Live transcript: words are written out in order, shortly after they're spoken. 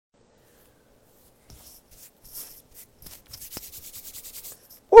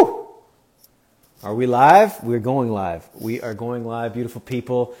Are we live? We're going live. We are going live, beautiful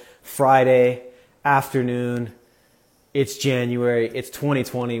people. Friday afternoon. It's January. It's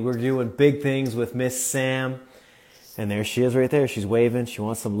 2020. We're doing big things with Miss Sam. And there she is right there. She's waving. She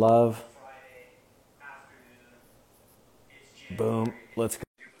wants some love. Boom. Let's go.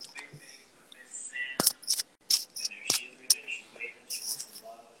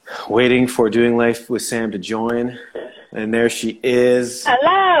 Waiting for Doing Life with Sam to join. And there she is.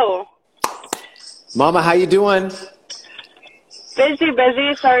 Hello. Mama, how you doing?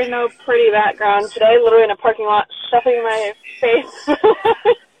 Busy. Sorry, no pretty background today. Literally in a parking lot, stuffing my face.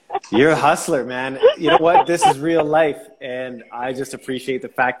 You're a hustler, man. You know what? This is real life, and I just appreciate the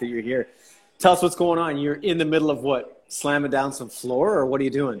fact that you're here. Tell us what's going on. You're in the middle of what? Slamming down some floor, or what are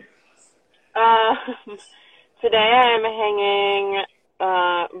you doing? Today I'm hanging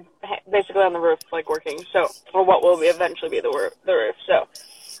basically on the roof, like working. So, or what will eventually be the roof. So,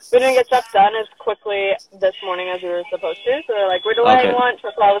 we didn't get stuff done as quickly this morning as we were supposed to. So they're like, we're delaying lunch. So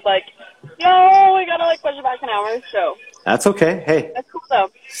I was like, yo, we gotta like push it back an hour. So that's okay. Hey, that's cool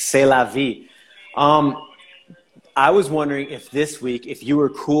though. C'est la vie. I was wondering if this week, if you were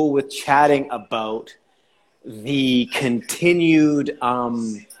cool with chatting about the continued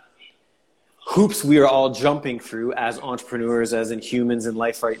hoops we are all jumping through as entrepreneurs, as in humans in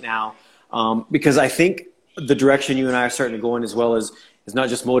life right now. Because I think the direction you and I are starting to go in, as well as is not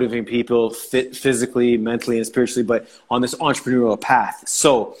just motivating people physically, mentally, and spiritually, but on this entrepreneurial path.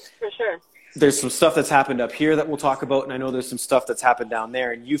 So for sure, there's some stuff that's happened up here that we'll talk about, and I know there's some stuff that's happened down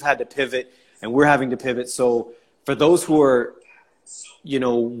there, and you've had to pivot, and we're having to pivot. So for those who are,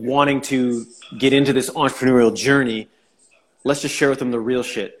 wanting to get into this entrepreneurial journey, let's just share with them the real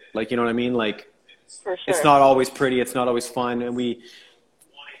shit. Like, you know what I mean? Like, for sure. It's not always pretty. It's not always fun, and we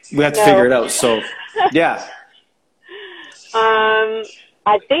have to figure it out. So, yeah.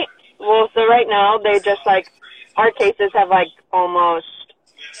 I think, so right now they just our cases have almost,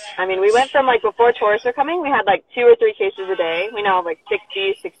 we went from before tourists are coming, we had 2 or 3 cases a day. We now have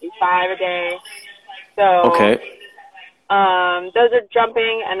 60, 65 a day. So, okay. Those are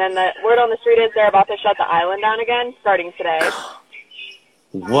jumping, and then the word on the street is they're about to shut the island down again, starting today.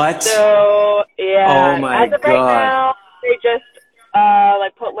 What? So, yeah. Oh my As of God. right now, they just,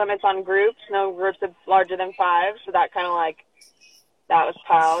 put limits on groups, no groups of larger than 5, so that kind of that was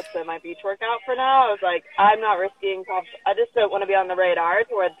piled to my beach workout for now. I was like, I'm not risking, I just don't want to be on the radar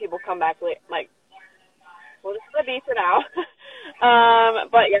to where people come back late, well, this is the beach for now.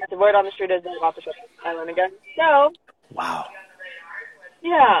 But yeah, the word on the street is they're about to shut the island again. So, wow.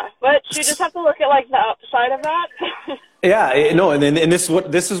 Yeah, but you just have to look at the upside of that. Yeah, no, and this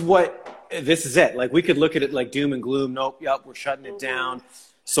is it. We could look at it like doom and gloom. Nope, yep, we're shutting it down.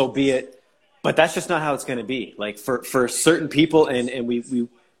 So be it. But that's just not how it's going to be. For certain people, and we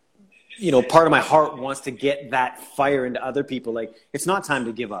part of my heart wants to get that fire into other people. It's not time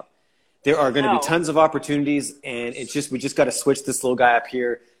to give up. There are going to be tons of opportunities, and we just got to switch this little guy up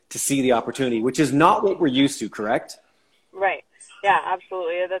here to see the opportunity, which is not what we're used to, correct? Right. Yeah,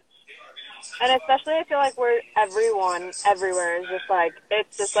 absolutely. And especially I feel like everyone everywhere is just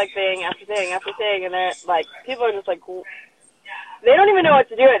it's just thing after thing after thing, and they're people are just they don't even know what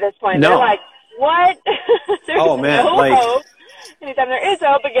to do at this point. No. They're like, what? There's no hope. Anytime there is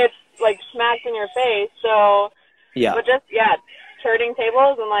hope, it gets smacked in your face. So, yeah. But just, turning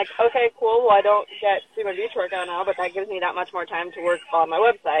tables and okay, cool. Well, I don't get to do my beach workout now, but that gives me that much more time to work on my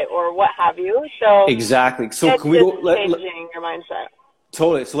website or what have you. So exactly. So it's can we go changing your mindset?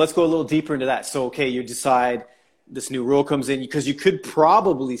 Totally. So let's go a little deeper into that. So, okay, you decide this new rule comes in because you could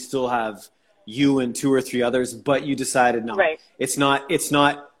probably still have you and 2 or 3 others, but you decided no, right. It's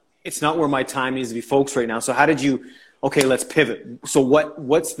not where my time needs to be focused right now. So how did you, okay, let's pivot. So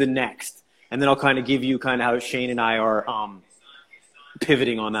what's the next? And then I'll kind of give you kind of how Shane and I are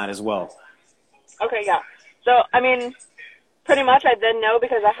pivoting on that as well. Okay, yeah. So, pretty much I then know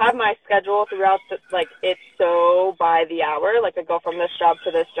because I have my schedule throughout it's so by the hour. I go from this job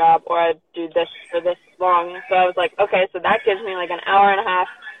to this job, or I do this for this long. So I was like, okay, so that gives me an hour and a half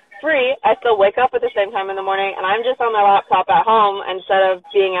free. I still wake up at the same time in the morning, and I'm just on my laptop at home instead of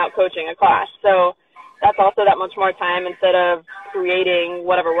being out coaching a class. So that's also that much more time instead of creating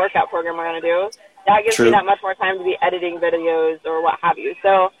whatever workout program we're going to do. That gives me that much more time to be editing videos or what have you.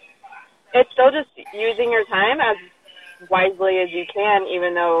 So it's still just using your time as wisely as you can,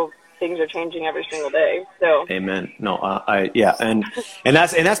 even though things are changing every single day. So amen. No, and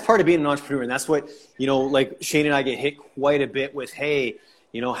that's part of being an entrepreneur, and that's what Shane and I get hit quite a bit with. Hey,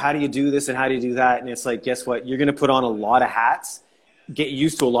 how do you do this and how do you do that? And it's guess what? You're going to put on a lot of hats, get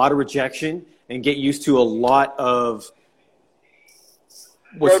used to a lot of rejection, and get used to a lot of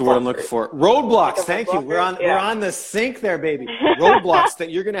what's the word I'm looking for? Roadblocks. Thank you. We're on the sink there, baby. Roadblocks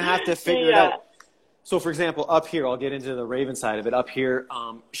that you're going to have to figure it out. So, for example, up here, I'll get into the Raven side of it. Up here,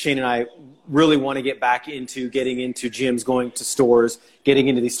 Shane and I really want to get back into getting into gyms, going to stores, getting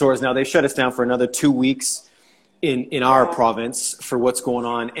into these stores. Now, they shut us down for another 2 weeks in our province for what's going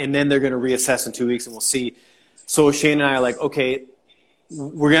on, and then they're going to reassess in 2 weeks, and we'll see. So Shane and I are like, okay,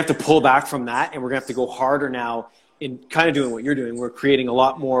 we're going to have to pull back from that, and we're going to have to go harder now in kind of doing what you're doing. We're creating a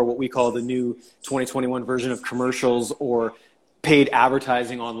lot more what we call the new 2021 version of commercials or paid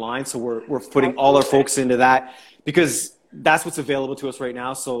advertising online. So we're putting all our focus into that because that's what's available to us right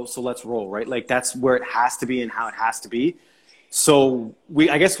now. So let's roll, right? Like that's where it has to be and how it has to be. So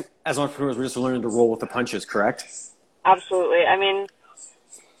I guess as entrepreneurs, we're just learning to roll with the punches, correct? Absolutely. I mean,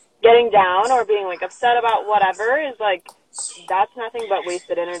 getting down or being like upset about whatever is like, that's nothing but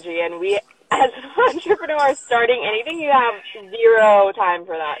wasted energy. And we, as entrepreneurs starting anything, you have zero time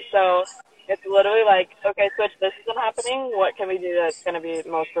for that. So it's literally like, okay, Switch, this isn't happening. What can we do that's going to be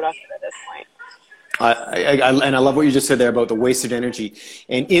most productive at this point? And I love what you just said there about the wasted energy.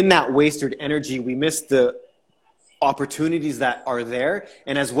 And in that wasted energy, we miss the opportunities that are there.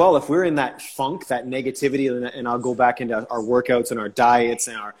 And as well, if we're in that funk, that negativity, and I'll go back into our workouts and our diets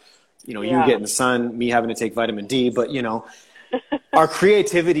and our, you getting the sun, me having to take vitamin D, but our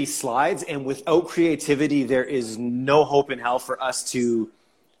creativity slides. And without creativity, there is no hope in hell for us to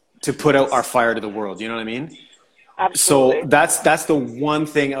put out our fire to the world. You know what I mean? Absolutely. So that's the one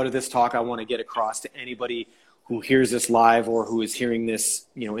thing out of this talk I want to get across to anybody who hears this live or who is hearing this,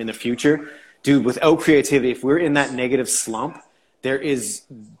 in the future. Dude, without creativity, if we're in that negative slump, there is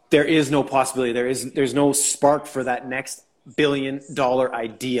no possibility. There's no spark for that next $1 billion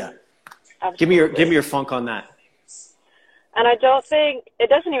idea. Absolutely. Give me your funk on that. And I don't think it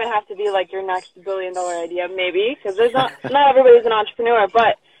doesn't even have to be like your next $1 billion idea, maybe, because there's not everybody's an entrepreneur.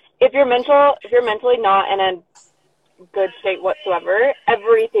 But if you're mentally not in a good state whatsoever,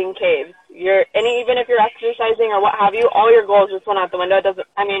 everything caves. And even if you're exercising or what have you, all your goals just went out the window.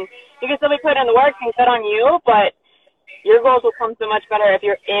 You can still be putting in the work and good on you, but your goals will come so much better if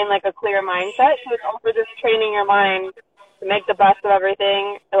you're in like a clear mindset. So it's also just training your mind to make the best of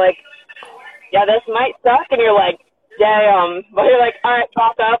everything. Like, yeah, this might suck, and you're like, damn, but you're like, all right,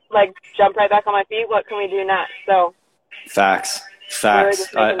 pop up, like jump right back on my feet. What can we do next? So facts. We're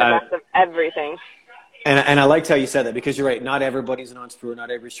just making the best of everything. And I liked how you said that, because you're right. Not everybody's an entrepreneur.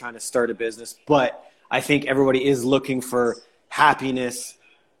 Not everybody's trying to start a business. But I think everybody is looking for happiness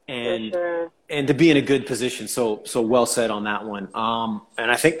and to be in a good position. So well said on that one.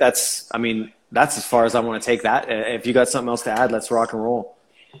 And I think that's as far as I want to take that. If you got something else to add, let's rock and roll.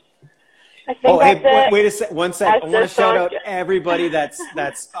 I think wait a sec. 1 sec. I want to shout out everybody that's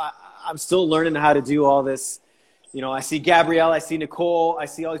I'm still learning how to do all this. I see Gabrielle, I see Nicole, I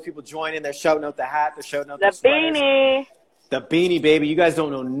see all these people joining. They're shouting out the hat. They're shouting out the beanie. The beanie, baby. You guys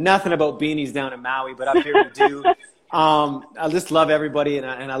don't know nothing about beanies down in Maui, but up here we do. I just love everybody, and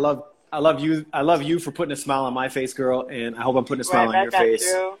I love you. I love you for putting a smile on my face, girl, and I hope I'm putting a smile on your face.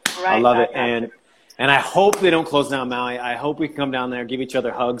 I love it, and I hope they don't close down Maui. I hope we can come down there, give each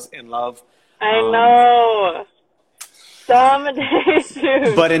other hugs and love. I know. Someday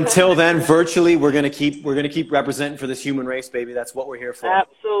soon. But until then, virtually, we're gonna keep representing for this human race, baby. That's what we're here for.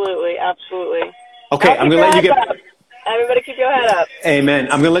 Absolutely. Okay, I'm gonna let you get. Everybody, keep your head up. Amen.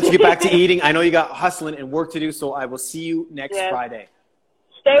 I'm gonna let you get back to eating. I know you got hustling and work to do, so I will see you next Friday.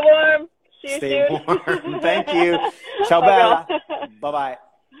 Stay warm. See you soon. Stay warm. Thank you. Ciao, Bye. Bella. Bye-bye.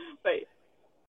 Bye.